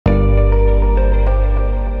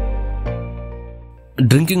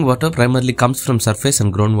Drinking water primarily comes from surface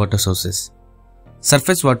and groundwater sources.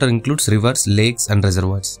 Surface water includes rivers, lakes, and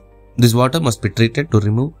reservoirs. This water must be treated to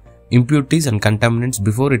remove impurities and contaminants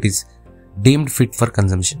before it is deemed fit for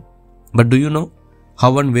consumption. But do you know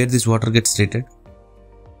how and where this water gets treated?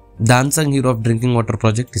 The unsung hero of drinking water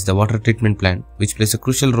project is the water treatment plant, which plays a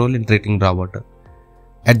crucial role in treating raw water.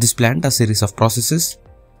 At this plant, a series of processes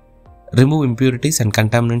remove impurities and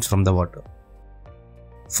contaminants from the water.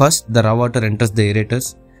 First, the raw water enters the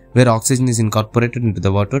aerators, where oxygen is incorporated into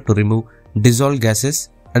the water to remove dissolved gases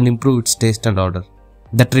and improve its taste and odor.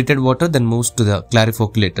 The treated water then moves to the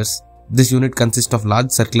clarifoculators. This unit consists of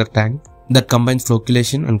large circular tank that combines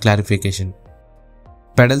flocculation and clarification.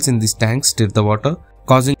 Pedals in these tanks stir the water,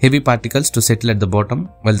 causing heavy particles to settle at the bottom,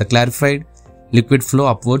 while the clarified liquid flow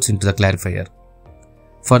upwards into the clarifier.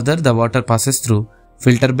 Further, the water passes through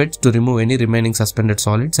filter beds to remove any remaining suspended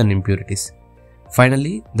solids and impurities.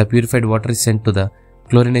 Finally, the purified water is sent to the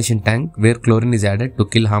chlorination tank, where chlorine is added to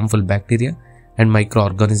kill harmful bacteria and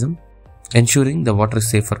microorganisms, ensuring the water is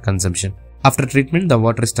safe for consumption. After treatment, the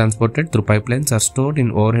water is transported through pipelines or stored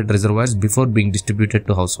in overhead reservoirs before being distributed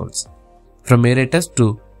to households. From aerators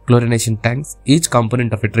to chlorination tanks, each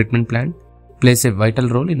component of a treatment plant plays a vital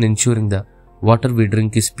role in ensuring the water we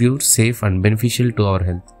drink is pure, safe, and beneficial to our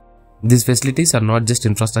health. These facilities are not just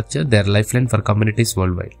infrastructure, they are a lifeline for communities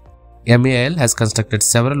worldwide. MEIL has constructed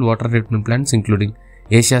several water treatment plants, including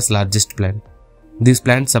Asia's largest plant. These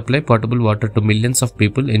plants supply potable water to millions of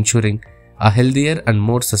people, ensuring a healthier and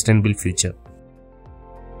more sustainable future.